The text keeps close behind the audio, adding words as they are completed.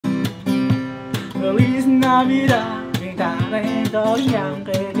Feliz Navidad, kita rento yang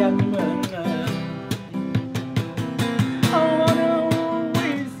kejaman. I wanna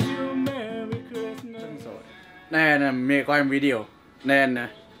wish you Merry Christmas. Nè nè, mẹ coi video. Nè nè.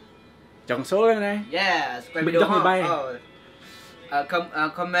 Chọn số lên này. Yes, quay video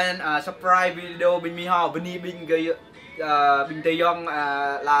comment subscribe video bên mi ho bên đi bên cái bên tây yong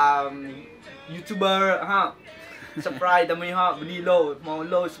là YouTuber ha. Subscribe tụi mình ha, bên đi lô, màu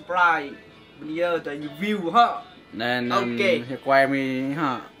lô subscribe. Bên đi tới view ha. Nè nè, quay mi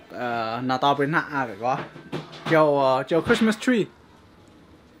ha. Nào tao bên hạ cái có. Cho Christmas tree.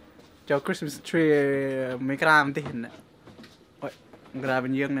 Cho Christmas tree mấy cái làm tiền này. Ôi, cái làm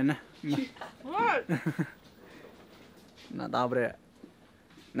bên dương này nè. Nào tao bữa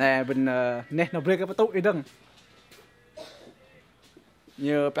nè bên nè nó bữa cái bắt tụi đừng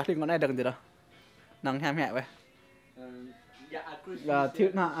như bác đi con này đừng gì đâu nắng ham hẹ vậy là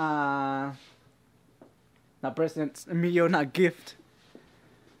thiếu là present meal là gift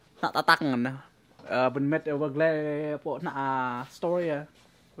là ta tăng nè bên met ở bên lề bộ là story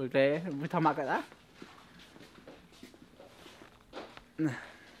bên lề với tham gia cái đó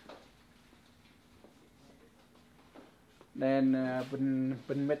nên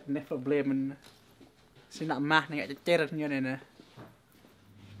bên met này problem mình xin làm ma này chết được như này nè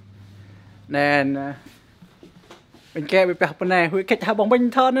nên bên kia bị bẹp bên này huy cách hai bóng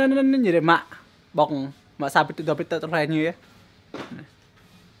binh thơ nó như thế mà bóng mà sao bị tự tao này như thế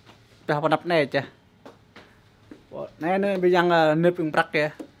bẹp bên đập này chứ nên bây giờ nước bằng bạc kìa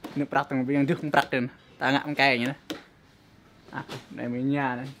nước bạc thằng bây giờ nước bằng bạc kìa ta ngậm cây như thế này mình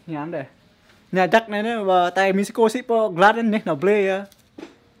nhà này nhà đây nhà chắc này nữa và tay Mexico ship glass này nó play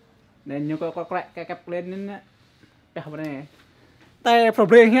nên như có cái lên nên bẹp bên này tay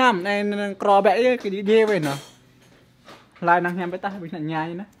problem nhám này cò bẽ cái gì ghê vậy nè lại năng nhám với ta bên là nhà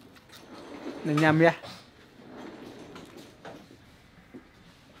như nó này nhà mẹ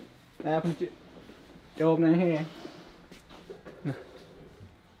đây không chịu trộm này he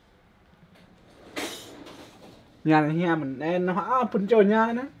nhà này nhà mình nên họ phun trôi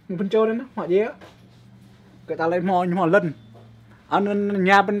nhà nữa phun trôi đấy nó họ dễ người ta lấy mò nhưng mà lần anh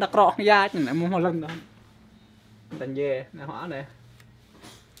nhà bên đặc rọ ra chứ lại mua lần đó thành về này họ này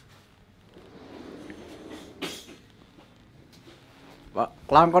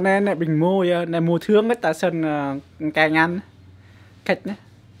làm con này bình mua này mua thương ấy ta sân cài ngăn khách nhé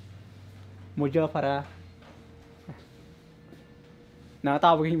mua cho para nó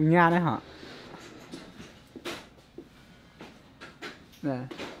tao với nhà đấy hả nè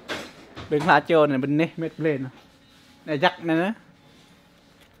bên lá trồn này bên này mệt lên này giặc này nữa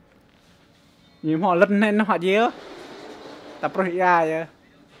nhưng họ lân lên họ dễ tập rồi ai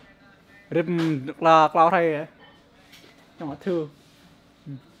rìm là clau thay trong họ thư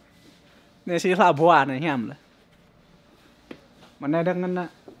này chỉ là bùa này hẻm rồi mà này đang ngân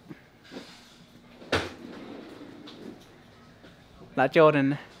lá trồn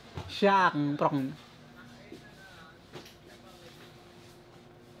này sang trồng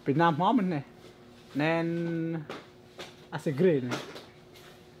Việt Nam hóa mình này nên asegre này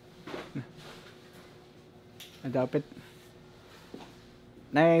giờ biết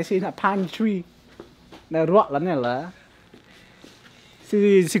này xin là pantry này ruộng lắm này là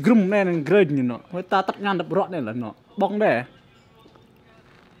si grum này là green như nó người ta tắt ngang đập ruộng này là nó bong đấy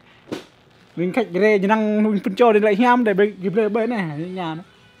mình khách ghê như năng mình phân cho đến lại ham để kịp lên bên này nhà nó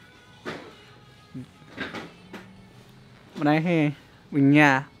bên này he mình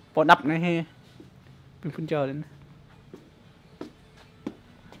nhà bỏ đập này he mình phân cho đến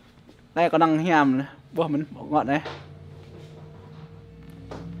đây có năng ham này bố mình bỏ ngọn này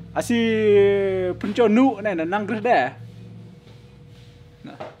si phân cho nụ này là năng rất đẹp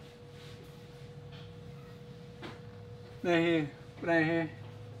này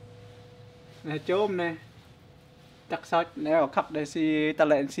này chôm này chắc sót nếu khắp đây si ta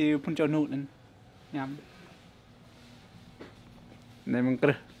lại si phun cho nụ nên nhắm này mình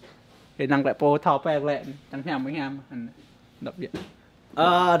cứ thì năng lại po thao pe lại chẳng nhắm với nhắm đập điện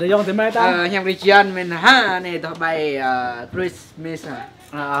để dùng thế mấy ta nhằm region mình ha này tao bài Christmas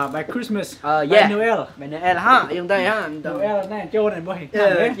bài Christmas yeah bài Noel ha dùng đây ha Noel này châu này boy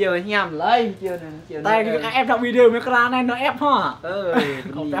chiều nhằm lấy chiều tay em trong video mấy cái này nó ép ha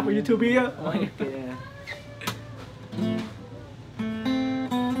không ép vào YouTube á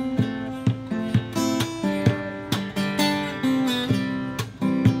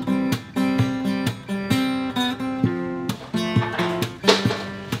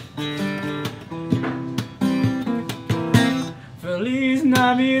Feliz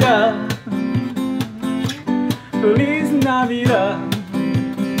Navidad, Feliz Navidad,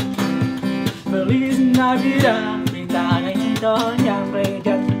 Feliz Navidad vì ta ngày đó nhang rê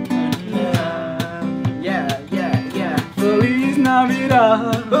chân mình. Yeah, yeah, yeah. Feliz Navidad.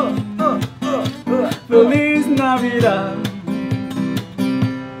 Feliz Navidad.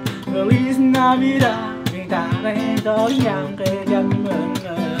 Feliz Navidad vì ta ngày đó nhang rê chân mình.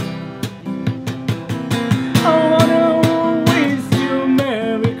 I wanna wish you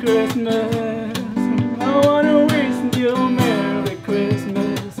Merry Christmas. I wanna wish you Merry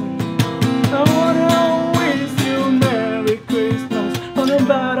Christmas. I wanna wish you Merry Christmas from the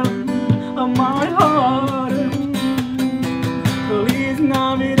bottom of my heart. Feliz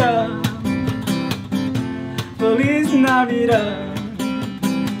Navidad. Feliz Navidad.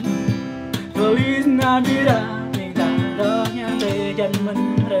 Feliz Navidad vì ta đó nhang rê chân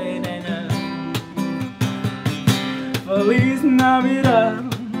mình rê này nè. Feliz Navidad.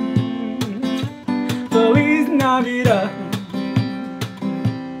 Feliz Navidad.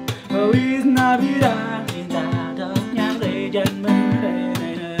 Feliz Navidad vì ta đó nhang rê chân mình rê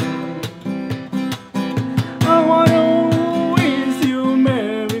này nè. I wanna wish you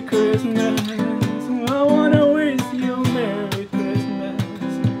Merry Christmas. I wanna wish you Merry Christmas.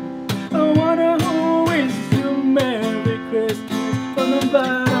 I wanna wish you Merry Christmas from the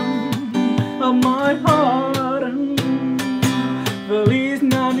bottom of my heart. Feliz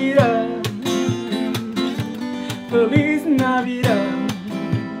Navidad. Feliz Navidad.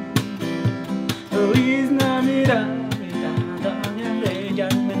 Feliz Navidad vì ta đó nhang rê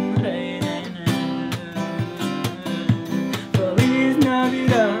chân mình rê này nè. Feliz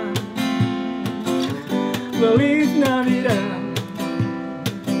Navidad. Feliz Navidad.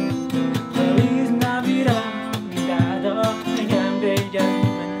 Feliz Navidad vì ta đó nhang rê chân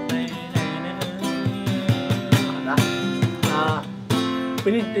mình rê này nè. Đó.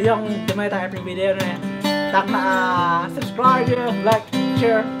 Ini yang cuma tayang video này. Tắt subscribe dia, like,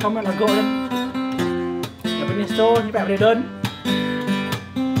 share, comment và comment. Yang ini store như bạn để đơn.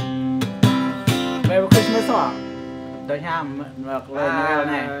 Merry Christmas ạ. Đợi nha, mặc lên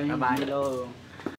này. Bye bye.